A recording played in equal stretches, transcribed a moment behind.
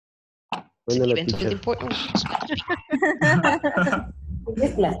even to the important words. In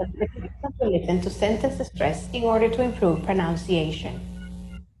this lesson, participants will listen to sentence stress in order to improve pronunciation.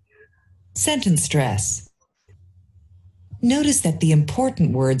 Sentence stress. Notice that the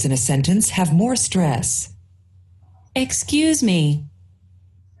important words in a sentence have more stress. Excuse me.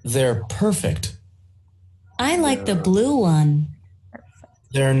 They're perfect. I like the blue one.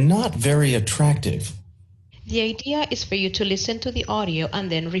 They're not very attractive. The idea is for you to listen to the audio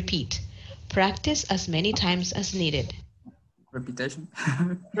and then repeat. Practice as many times as needed. Repetition.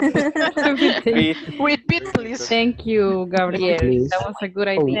 Repeat, please. Thank you, Gabriel. Please. That was a good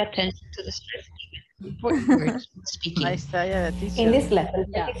Pay idea. attention to the stress given. Important words when speaking. Nice, teacher. In this lesson,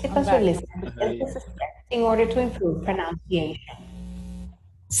 Yeah, participants I'm will back. listen to sentence stress in order to improve pronunciation.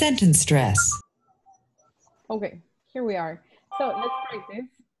 Sentence stress. Okay, here we are. So let's practice.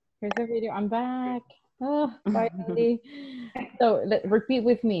 Here's the video. I'm back. Oh, finally. So repeat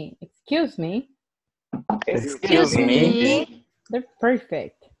with me. Excuse me. Excuse me. They're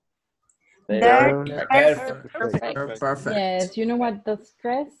perfect. They're Perfect. Yes, you know what? The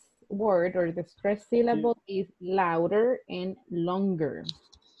stress word or the stress syllable is louder and longer.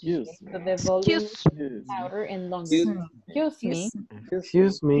 So the volume is louder and longer. Excuse me.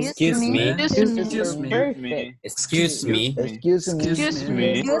 Excuse me. Excuse me. Excuse me. Perfect. Excuse me. Excuse me. Excuse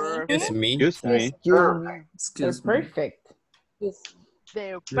me. Excuse me. Excuse me. They're Excuse me. perfect.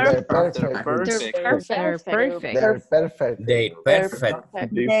 They're They're perfect. perfect. They're perfect. They're perfect. They perfect.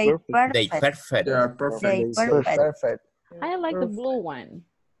 They They perfect. They are perfect. They Perfect. I like the blue one.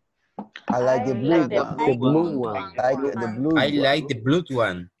 I like the blue the one. The blue one. Like the blue I one. like the blue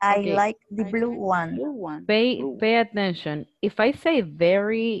one. I Okay. like the blue one. Pay attention. If I say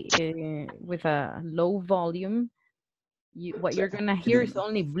very with a low volume, what you're gonna hear is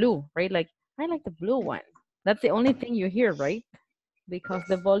only blue, right? Like I like the blue one. That's the only thing you hear, right? Because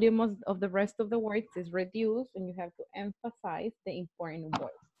the volume of the rest of the words is reduced, and you have to emphasize the important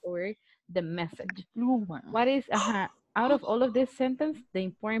words or the message. Blue one. What is out of all of this sentence, the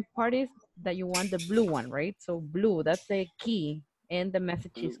important part is that you want the blue one, right? So blue, that's the key, and the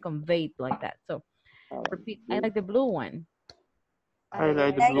message is conveyed like that. So repeat, I like the blue one. I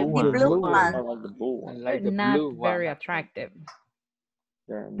like I like the blue one. They're not very attractive.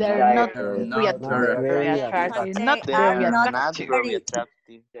 They're not very attractive. They Not are very not attractive. very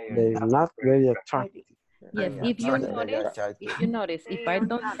They're not very attractive. Yes, if you notice, if I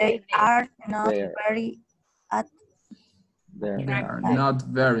don't They say are not very They are not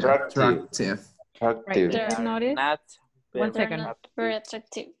very attractive. right, if you notice, one They're second. not very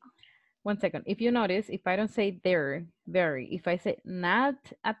attractive. One second. If you notice, if I don't say they're very, if I say not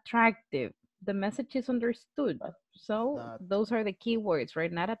attractive, the message is understood. So those are the key words,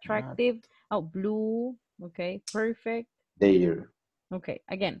 right? Not attractive. Oh, blue. Okay, perfect. They're Okay,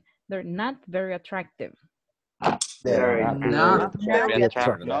 again, they're not very attractive. Not very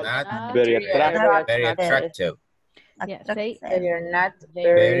attractive. Not very very attractive. Yeah, say They're not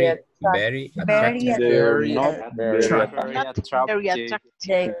Very attractive. very very Not very attractive.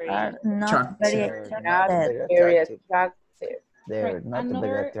 They are not very attractive. They're not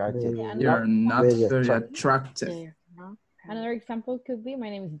very attractive. You're not very attractive. Another example could be, my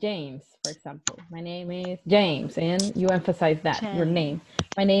name is James, for example. My name is James, and you emphasize that, your name.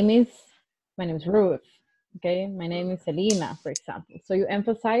 My name is Ruth, okay? My name is Selena, for example. So you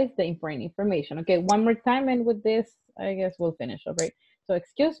emphasize the important information. Okay, one more time, and with this, I guess we'll finish, all right? So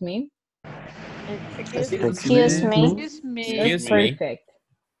excuse me. Excuse me. Excuse me. Excuse me. Perfect.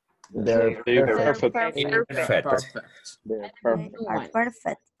 They're perfect. Perfect. They are perfect. They are I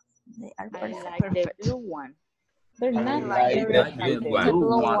perfect. like the blue one. They're not like very the attractive.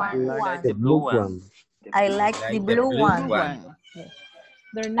 blue one. Like the blue one. I like the blue one.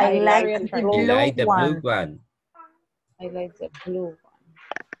 They're not I very like the attractive. blue Like the blue one. one. I like the blue one.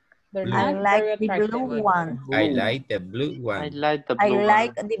 They're I not like very the attractive. blue one. I like the blue one. I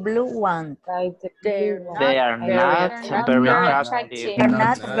like the blue one. They are not very attractive. They're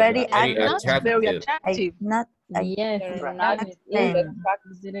not very Very attractive. attractive. Yes, They're not not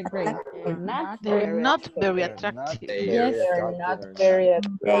you did it great. attractive. They're not very attractive. Yes, They are not very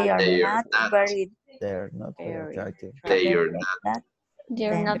They're not very attractive.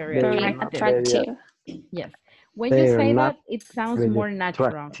 They're not very very attractive. attractive. Yes. When you They are say not that, it sounds really more natural.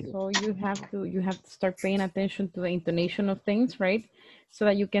 attractive. So you have to start paying attention to the intonation of things, right? So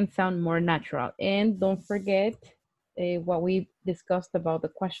that you can sound more natural. And don't forget what we discussed about the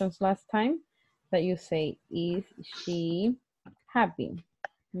questions last time, that you say, is she happy?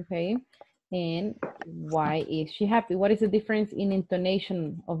 Okay. And why is she happy? What is the difference in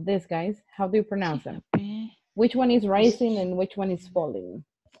intonation of this, guys? How do you pronounce them? Which one is rising and which one is falling?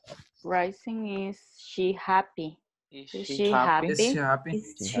 Rising is she happy? Is she Is happy? she happy?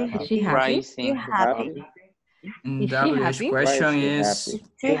 Is Is she she happy? Rising. happy? And Is she WH happy? question is, Is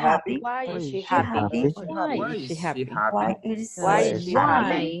she happy? Why Why is is she she happy? happy? Why why is she is she happy? happy? Why is Why she is she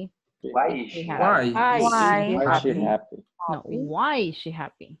happy? Why is she happy? Why Why is is she Why? happy? No, why is she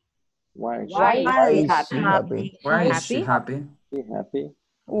happy? Why is Why she is happy? she happy? Why is she Happy? happy?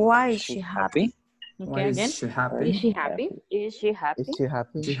 Why is she happy? Why Okay, is again. she Is happy? she happy? Is she Is happy? she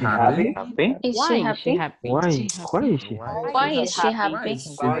happy? She happy? Is Why she is she happy? happy? Why is she Why happy? Why Why is is she she Why happy?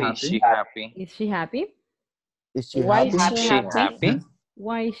 is she happy? Is she happy? Is she Why Is happy? she happy?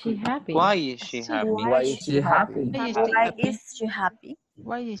 Why is she happy? Why Why is is she happy? Why is she happy?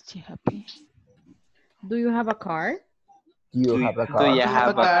 Why is she happy? Do you have a car? Do you have a Do car? you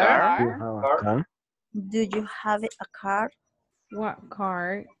have a car? Do you have a car? Do you have a car? What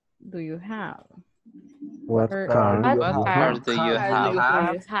car do you have? What Or car do you What have? car What do car you do you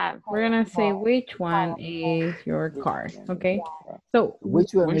have? have? we're gonna say which one is your car, okay? So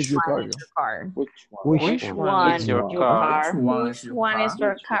Which one is your car? your car? Which Which one? one is your Which car? one is your One is car?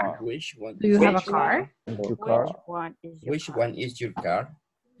 your car. Do you have a car? Is your Which car? one is your Which car? one is your car?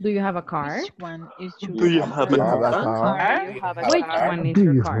 Do you have a car? Do you have a car? Do you have a Which car? one is Do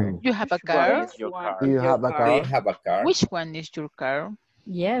your you car? have? You have a car? Which one Do you is your have a car? Do you car? have a car? Which one is your car?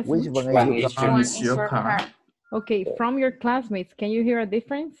 Yes. Which one is One your is car? One One is is your your car? car. Okay, from your classmates, can you hear a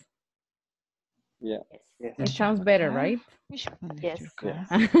difference? It sounds better, right? Yes.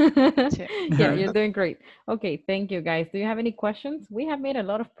 Yeah, you're doing great. Okay, thank you guys. Do you have any questions? We have made a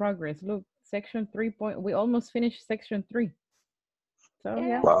lot of progress. Look, section 3 point, we almost finished section 3. So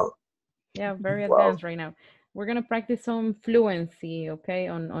yeah, Wow. yeah, very advanced right now. We're gonna practice some fluency, okay,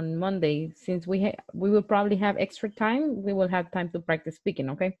 on Monday. Since we will probably have extra time, we will have time to practice speaking,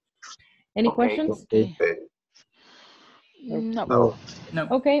 okay? Any questions? Okay. No. No. No,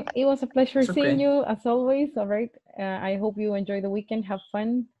 Okay, it was a pleasure it's seeing okay. you as always. All right. I hope you enjoy the weekend, have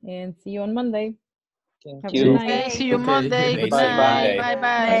fun, and see you on Monday. Have a good night. Okay, see you Okay. Monday. Good See you night. Monday. Bye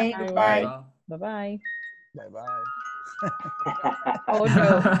Bye. bye. Bye. Bye bye. Bye-bye. Oh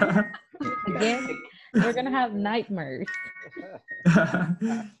no. Again, we're gonna have nightmares.